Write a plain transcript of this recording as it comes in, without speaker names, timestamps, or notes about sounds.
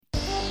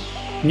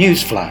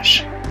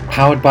Newsflash,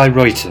 powered by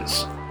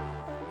Reuters.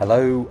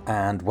 Hello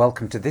and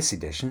welcome to this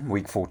edition,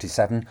 week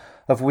 47,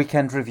 of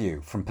Weekend Review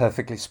from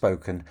Perfectly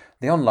Spoken,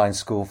 the online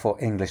school for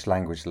English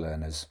language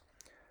learners.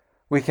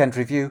 Weekend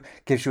Review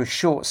gives you a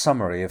short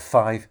summary of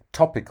 5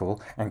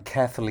 topical and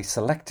carefully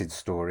selected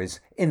stories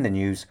in the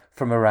news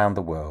from around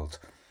the world,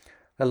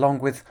 along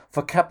with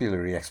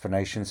vocabulary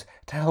explanations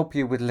to help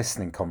you with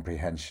listening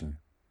comprehension.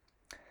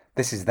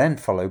 This is then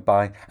followed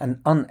by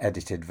an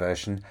unedited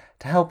version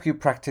to help you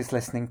practice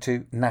listening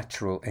to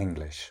natural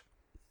English.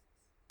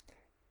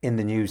 In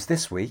the news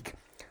this week,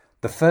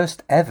 the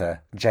first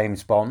ever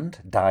James Bond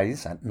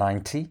dies at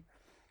 90,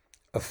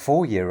 a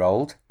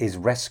 4-year-old is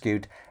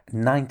rescued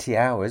 90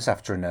 hours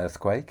after an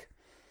earthquake,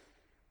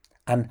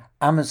 an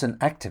Amazon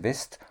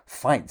activist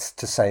fights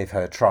to save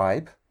her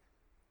tribe,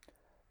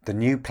 the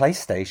new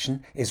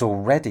PlayStation is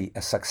already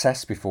a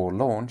success before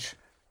launch,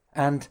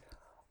 and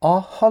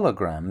are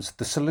holograms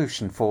the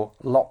solution for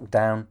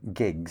lockdown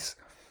gigs?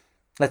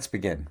 Let's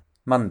begin.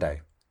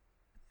 Monday.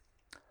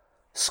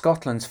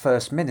 Scotland's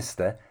First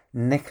Minister,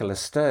 Nicola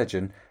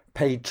Sturgeon,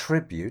 paid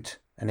tribute,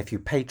 and if you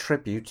pay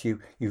tribute,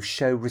 you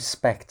show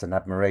respect and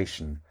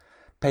admiration,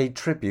 paid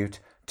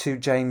tribute to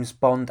James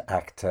Bond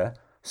actor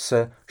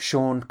Sir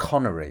Sean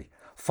Connery,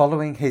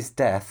 following his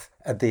death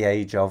at the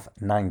age of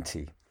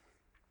 90.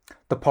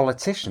 The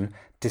politician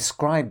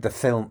described the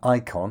film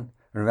icon.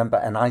 Remember,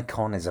 an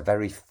icon is a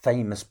very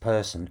famous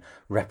person,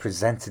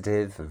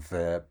 representative of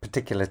a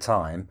particular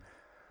time,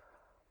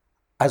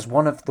 as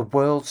one of the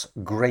world's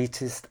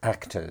greatest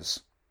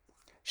actors.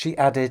 She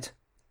added,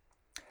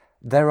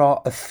 "There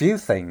are a few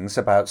things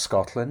about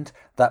Scotland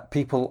that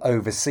people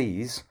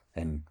overseas,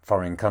 in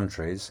foreign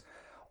countries,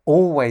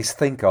 always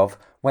think of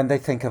when they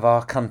think of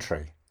our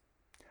country.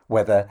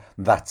 Whether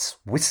that's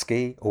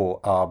whiskey or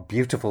our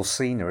beautiful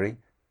scenery,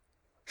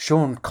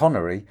 Sean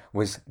Connery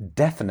was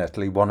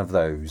definitely one of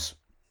those."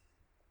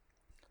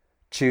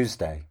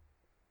 Tuesday.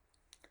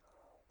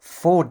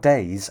 4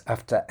 days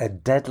after a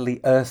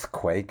deadly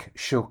earthquake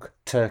shook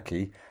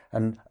Turkey,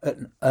 and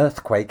an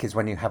earthquake is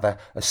when you have a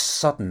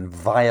sudden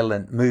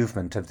violent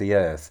movement of the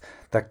earth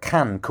that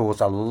can cause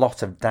a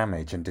lot of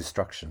damage and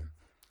destruction.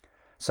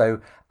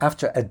 So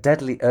after a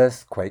deadly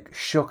earthquake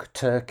shook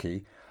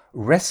Turkey,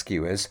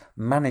 rescuers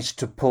managed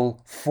to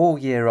pull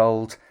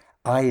 4-year-old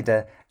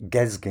Ida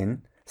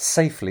Gezgin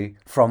safely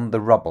from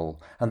the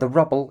rubble, and the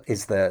rubble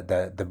is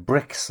the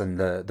bricks and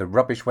the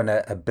rubbish when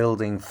a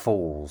building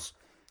falls.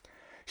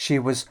 She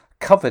was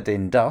covered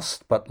in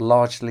dust but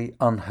largely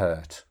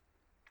unhurt.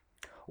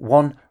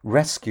 One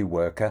rescue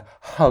worker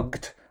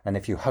hugged, and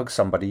if you hug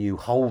somebody you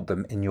hold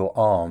them in your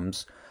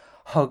arms,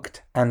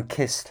 hugged and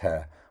kissed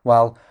her,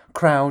 while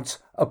crowds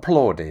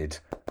applauded,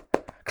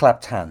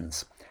 clapped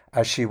hands,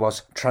 as she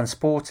was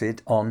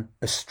transported on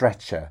a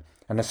stretcher.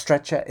 And a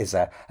stretcher is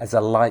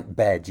a light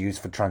bed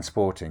used for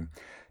transporting,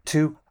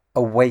 to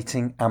a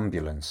waiting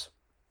ambulance.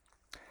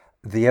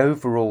 The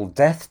overall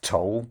death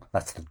toll,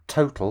 that's the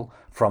total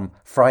from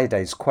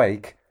Friday's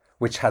quake,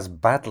 which has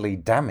badly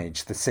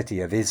damaged the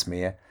city of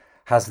Izmir,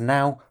 has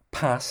now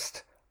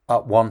passed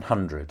at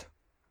 100.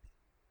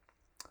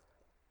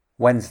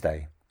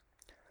 Wednesday.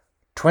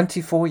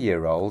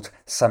 24-year-old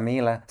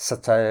Samila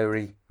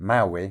Satori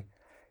Maui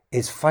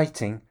is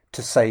fighting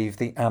to save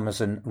the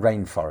Amazon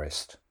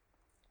rainforest.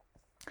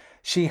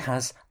 She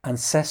has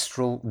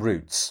ancestral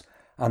roots,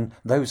 and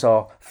those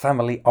are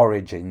family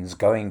origins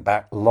going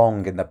back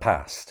long in the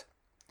past.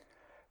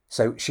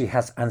 So she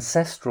has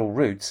ancestral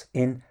roots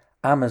in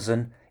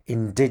Amazon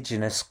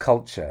indigenous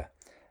culture.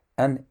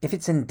 And if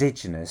it's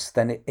indigenous,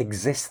 then it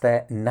exists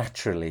there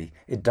naturally.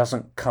 It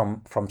doesn't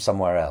come from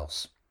somewhere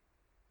else.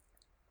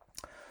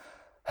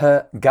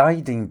 Her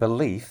guiding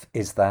belief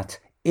is that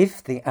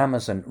if the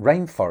Amazon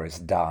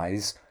rainforest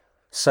dies,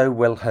 so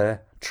will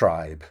her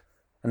tribe.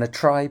 And a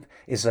tribe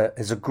is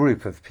a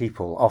group of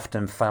people,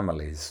 often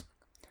families,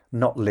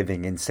 not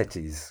living in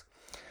cities.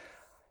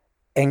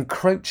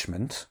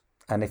 Encroachment,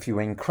 and if you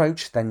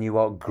encroach, then you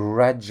are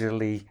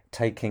gradually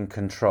taking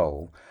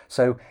control.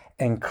 So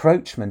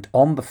encroachment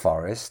on the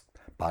forest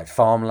by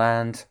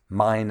farmland,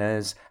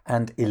 miners,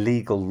 and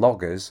illegal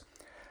loggers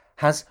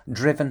has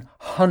driven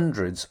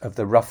hundreds of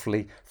the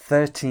roughly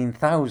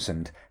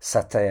 13,000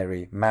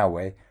 Sateri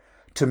Maui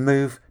to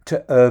move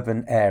to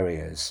urban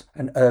areas,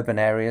 and urban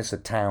areas are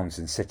towns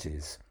and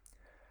cities,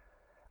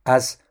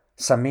 as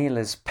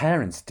Samila's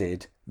parents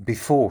did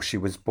before she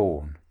was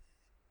born.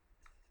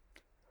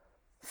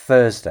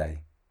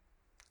 Thursday.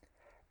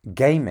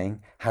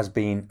 Gaming has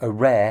been a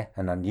rare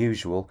and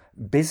unusual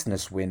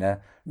business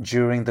winner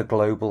during the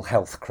global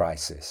health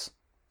crisis.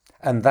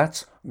 And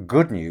that's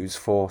good news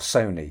for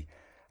Sony,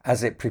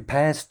 as it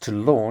prepares to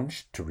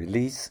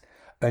release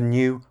a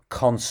new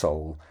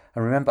console.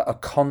 And remember, a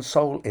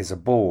console is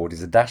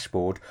a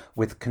dashboard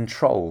with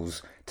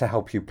controls to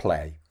help you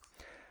play.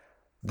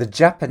 The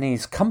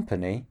Japanese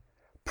company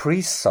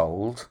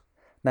pre-sold,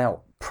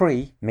 now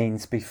pre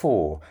means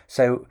before,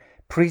 so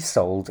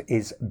pre-sold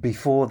is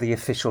before the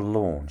official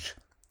launch.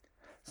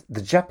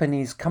 The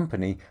Japanese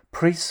company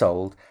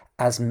pre-sold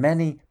as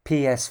many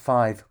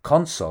PS5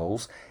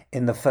 consoles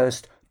in the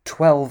first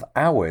 12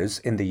 hours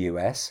in the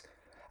US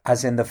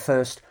as in the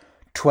first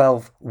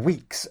 12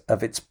 weeks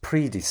of its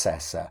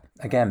predecessor.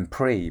 Again,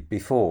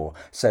 before.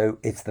 So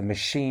it's the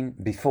machine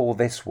before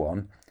this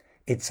one,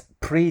 its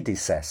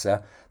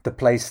predecessor, the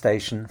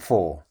PlayStation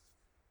 4.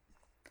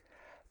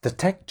 The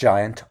tech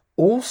giant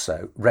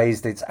also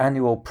raised its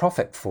annual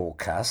profit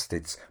forecast,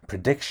 its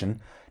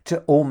prediction,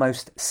 to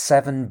almost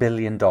 $7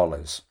 billion.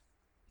 Sony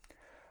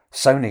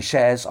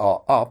shares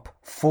are up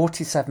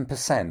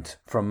 47%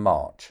 from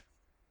March.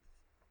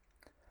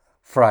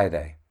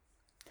 Friday.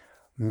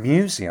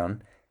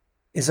 Musion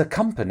is a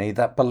company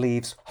that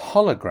believes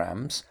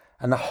holograms,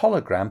 and a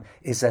hologram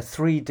is a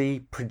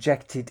 3D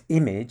projected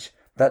image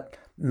that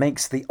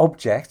makes the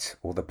object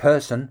or the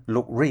person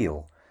look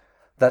real,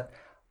 that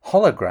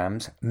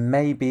holograms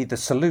may be the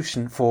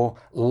solution for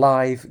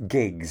live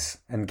gigs,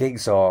 and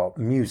gigs are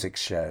music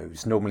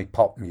shows, normally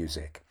pop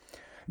music,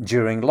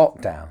 during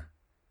lockdown.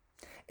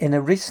 In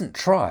a recent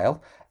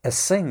trial, a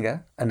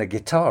singer and a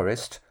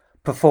guitarist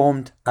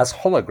performed as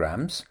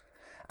holograms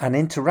and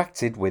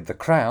interacted with the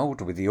crowd,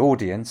 with the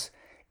audience,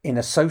 in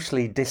a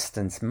socially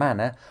distanced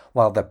manner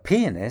while the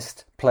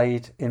pianist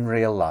played in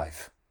real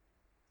life.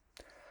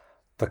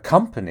 The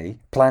company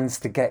plans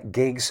to get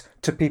gigs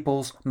to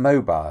people's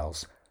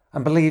mobiles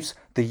and believes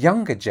the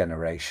younger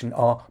generation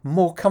are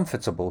more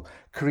comfortable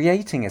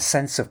creating a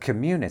sense of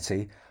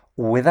community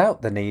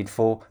without the need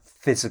for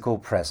physical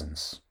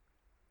presence.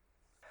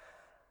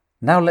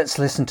 Now let's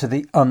listen to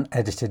the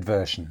unedited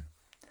version.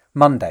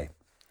 Monday.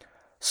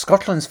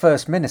 Scotland's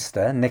First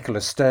Minister,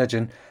 Nicola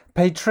Sturgeon,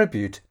 paid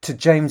tribute to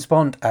James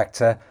Bond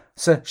actor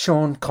Sir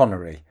Sean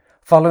Connery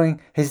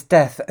following his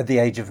death at the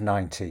age of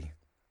 90.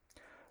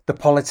 The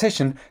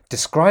politician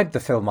described the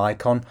film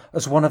icon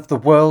as one of the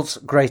world's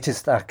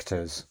greatest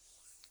actors.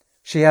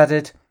 She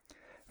added,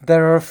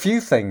 "There are a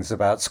few things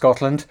about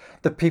Scotland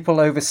that people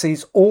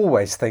overseas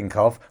always think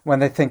of when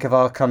they think of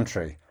our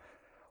country,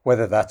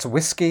 whether that's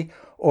whiskey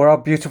or our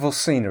beautiful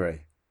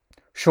scenery.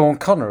 Sean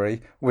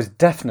Connery was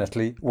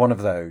definitely one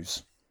of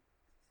those."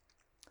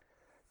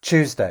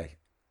 Tuesday.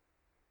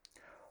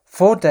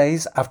 4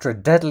 days after a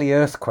deadly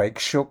earthquake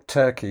shook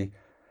Turkey,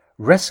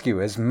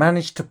 rescuers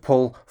managed to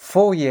pull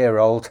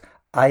 4-year-old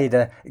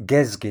Ida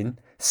Gezgin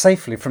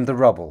safely from the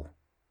rubble.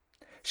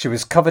 She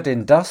was covered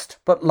in dust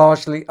but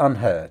largely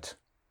unhurt.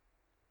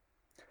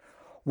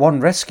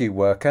 One rescue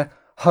worker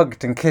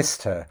hugged and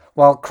kissed her,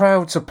 while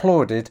crowds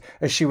applauded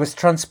as she was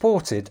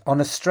transported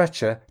on a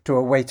stretcher to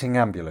a waiting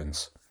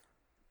ambulance.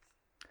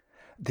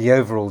 The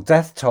overall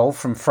death toll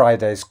from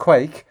Friday's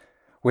quake,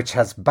 which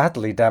has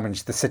badly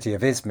damaged the city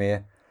of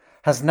Izmir,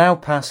 has now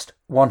passed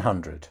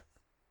 100.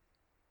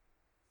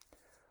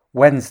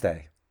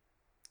 Wednesday.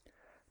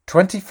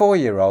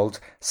 24-year-old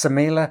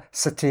Samila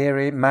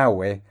Satiri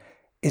Mawe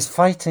is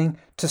fighting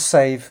to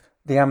save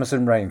the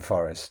Amazon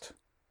rainforest.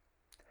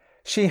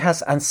 She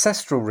has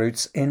ancestral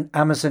roots in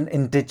Amazon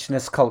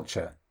indigenous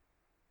culture.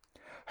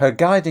 Her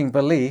guiding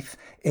belief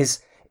is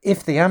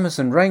if the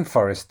Amazon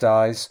rainforest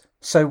dies,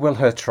 so will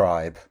her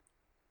tribe.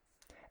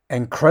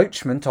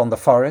 Encroachment on the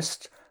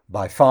forest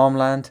by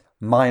farmland,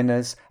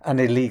 miners and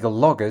illegal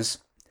loggers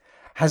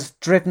has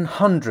driven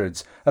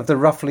hundreds of the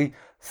roughly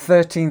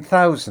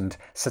 13,000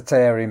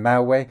 Satiri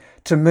Mawe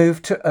to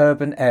move to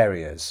urban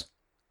areas,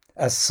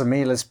 as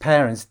Samila's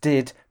parents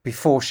did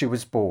before she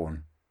was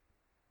born.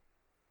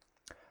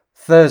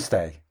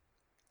 Thursday.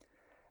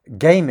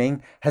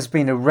 Gaming has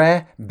been a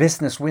rare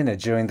business winner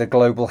during the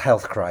global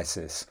health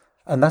crisis,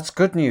 and that's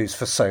good news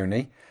for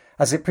Sony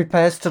as it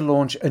prepares to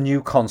launch a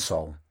new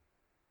console.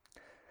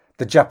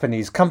 The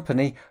Japanese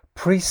company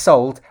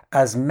pre-sold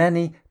as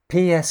many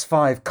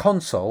PS5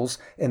 consoles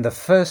in the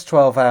first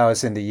 12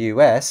 hours in the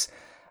US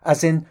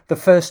as in the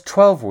first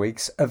 12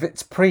 weeks of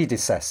its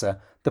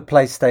predecessor, the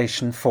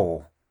PlayStation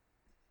 4.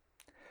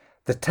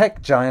 The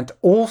tech giant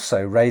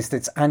also raised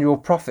its annual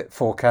profit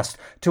forecast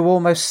to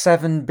almost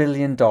 $7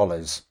 billion.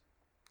 Sony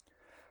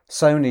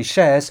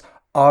shares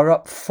are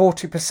up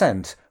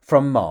 40%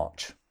 from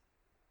March.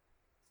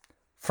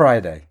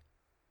 Friday.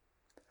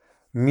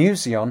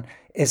 Musion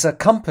is a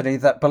company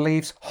that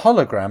believes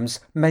holograms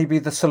may be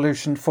the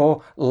solution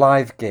for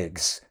live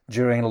gigs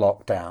during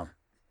lockdown.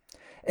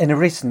 In a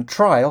recent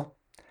trial,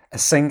 a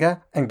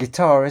singer and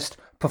guitarist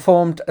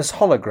performed as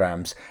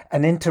holograms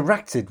and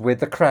interacted with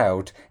the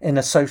crowd in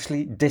a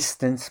socially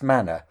distanced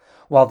manner,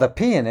 while the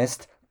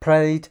pianist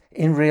played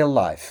in real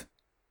life.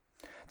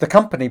 The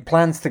company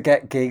plans to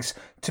get gigs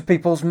to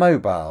people's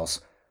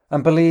mobiles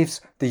and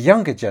believes the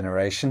younger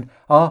generation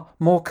are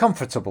more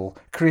comfortable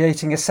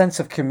creating a sense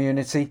of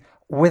community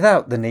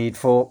without the need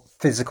for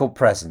physical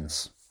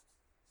presence.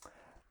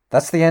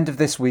 That's the end of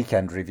this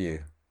weekend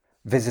review.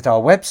 Visit our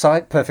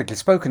website,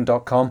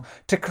 perfectlyspoken.com,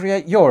 to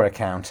create your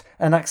account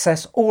and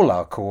access all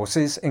our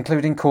courses,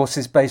 including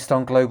courses based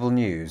on global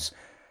news,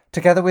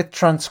 together with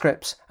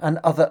transcripts and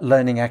other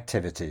learning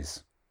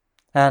activities.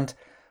 And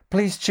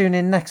please tune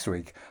in next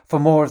week for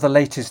more of the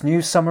latest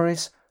news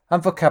summaries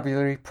and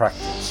vocabulary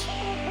practice.